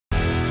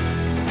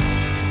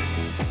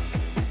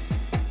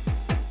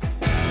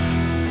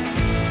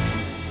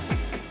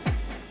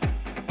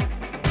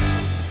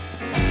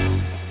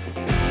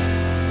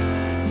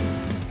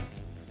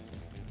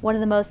One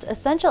of the most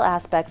essential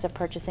aspects of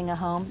purchasing a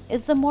home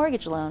is the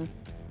mortgage loan.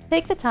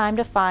 Take the time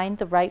to find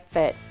the right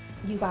fit.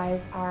 You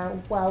guys are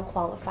well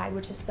qualified,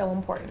 which is so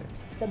important.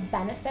 The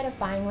benefit of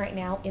buying right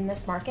now in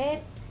this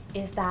market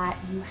is that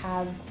you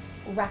have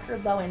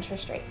record low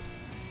interest rates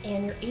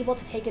and you're able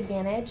to take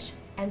advantage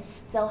and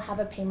still have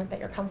a payment that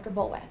you're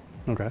comfortable with.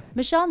 Okay.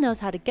 Michelle knows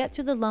how to get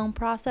through the loan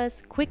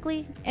process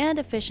quickly and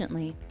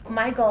efficiently.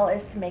 My goal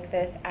is to make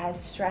this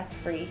as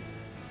stress-free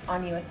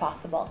on you as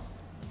possible.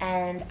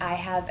 And I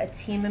have a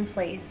team in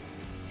place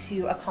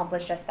to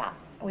accomplish just that.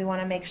 We want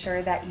to make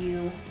sure that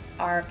you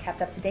are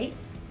kept up to date,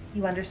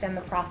 you understand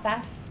the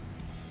process,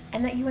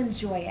 and that you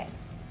enjoy it.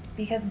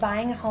 Because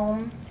buying a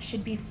home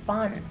should be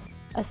fun.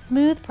 A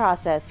smooth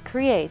process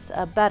creates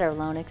a better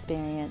loan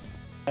experience.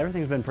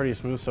 Everything's been pretty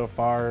smooth so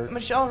far.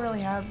 Michelle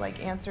really has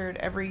answered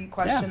every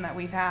question that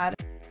we've had.